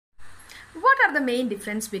What are the main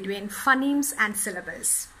difference between phonemes and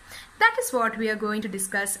syllables? That is what we are going to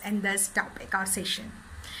discuss in this topic or session.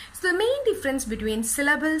 So the main difference between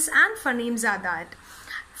syllables and phonemes are that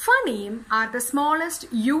phoneme are the smallest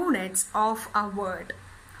units of a word.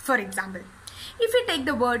 For example, if we take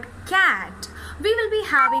the word cat, we will be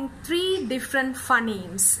having three different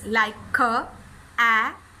phonemes like k,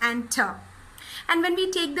 a and t. And when we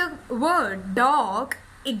take the word dog,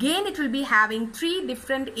 again it will be having three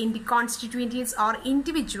different constituents or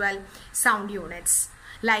individual sound units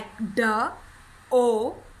like d,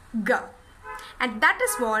 o, g. And that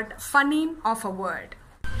is what phoneme of a word.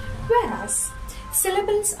 Whereas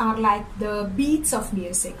syllables are like the beats of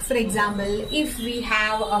music. For example, if we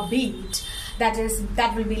have a beat,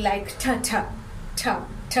 that will be like ta ta ta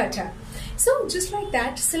ta ta. So just like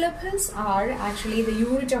that, syllables are actually the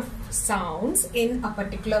unit of sounds in a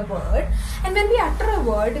particular word, and when we utter a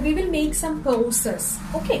word, we will make some pauses.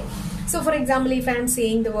 Okay, so for example, if I am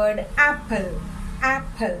saying the word apple,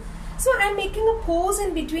 apple, so I am making a pause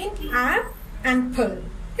in between ap and ple,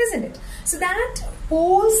 isn't it? So that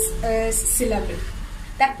pause is syllable.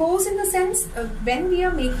 That pause in the sense when we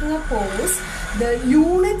are making a pause, the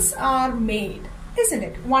units are made, isn't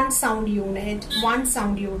it? One sound unit, one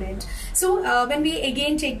sound unit. So when we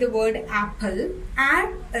again take the word apple,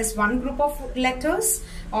 ap is one group of letters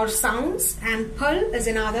or sounds and ple is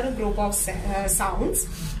another group of sounds.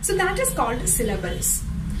 So that is called syllables.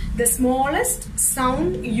 The smallest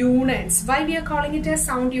sound units. Why we are calling it as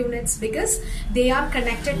sound units? Because they are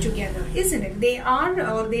connected together, isn't it? They are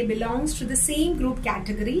or they belongs to the same group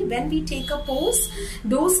category. When we take a pause,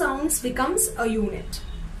 those sounds becomes a unit.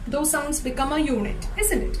 Those sounds become a unit,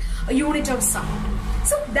 isn't it? A unit of sound.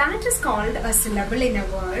 So that is called a syllable in a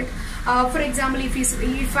word. For example, if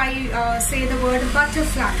I say the word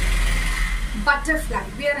butterfly, butterfly,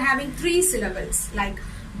 we are having three syllables like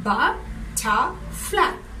ba, ta,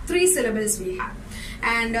 fly. Three syllables we have,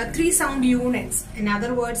 and three sound units. In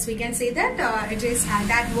other words, we can say that it is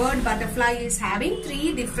that word butterfly is having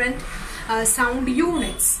three different sound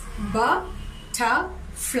units: ba, ta,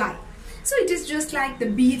 fly. So it is just like the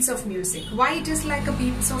beats of music. Why it is like a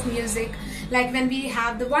beats of music? Like when we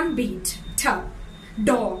have the one beat, ta,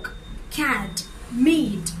 dog, cat,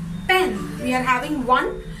 meat, pen. We are having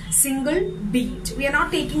one single beat. We are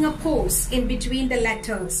not taking a pause in between the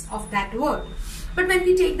letters of that word. But when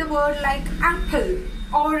we take the word like apple,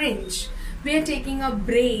 orange, we are taking a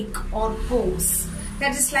break or pause.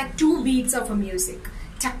 That is like two beats of a music.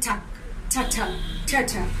 Ta-ta, ta-ta,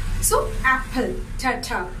 ta-ta. So apple,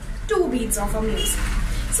 ta-ta, two beats of a music.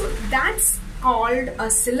 So that's called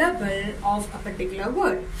a syllable of a particular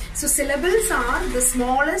word. So syllables are the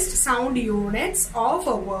smallest sound units of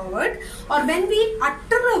a word, or when we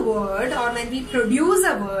utter a word or when we produce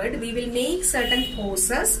a word, we will make certain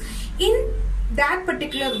pauses in that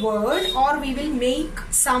particular word, or we will make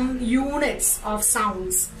some units of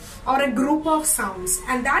sounds or a group of sounds,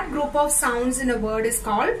 and that group of sounds in a word is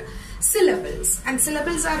called syllables. And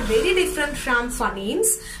syllables are very different from phonemes.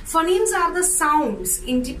 Phonemes are the sounds,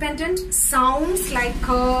 independent sounds like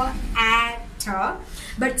k, a, t.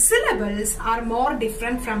 But syllables are more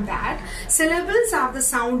different from that. Syllables are the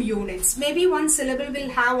sound units. Maybe one syllable will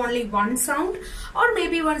have only one sound, or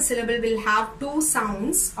maybe one syllable will have two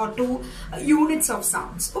sounds or two units of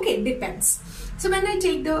sounds. Okay, depends. So when I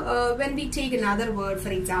take the when we take another word, for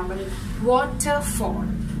example, waterfall,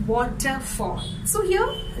 waterfall. So here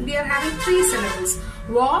we are having three syllables.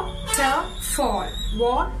 Waterfall,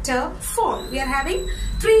 waterfall. We are having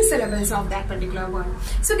three syllables of that particular word.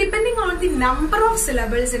 So depending on the number of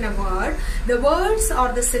syllables in a word, the words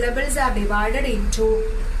or the syllables are divided into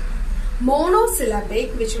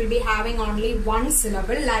monosyllabic, which will be having only one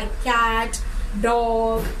syllable like cat,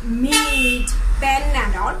 dog, meat, pen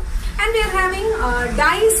and all. And we are having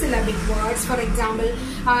disyllabic words. For example,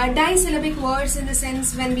 disyllabic words in the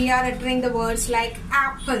sense when we are uttering the words like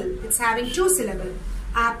apple, it's having two syllables.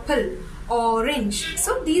 Apple, orange.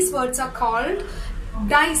 So these words are called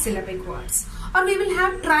disyllabic words. Or we will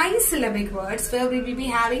have trisyllabic words where we will be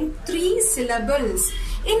having three syllables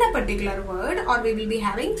in a particular word, or we will be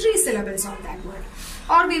having three syllables of that word.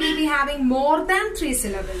 Or we will be having more than three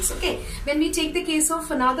syllables. Okay, when we take the case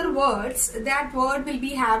of another words, that word will be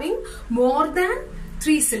having more than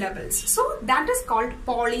three syllables. So that is called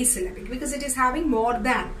polysyllabic because it is having more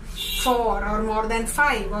than 4 or more than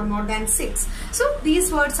 5 or more than 6. So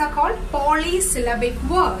these words are called polysyllabic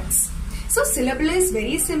words. So syllable is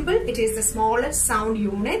very simple. It is the smallest sound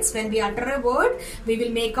units. When we utter a word, we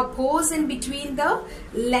will make a pause in between the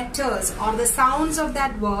letters or the sounds of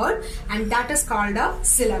that word, and that is called a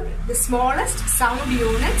syllable. The smallest sound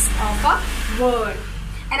units of a word.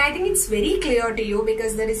 And I think it's very clear to you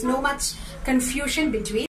because there is no much confusion between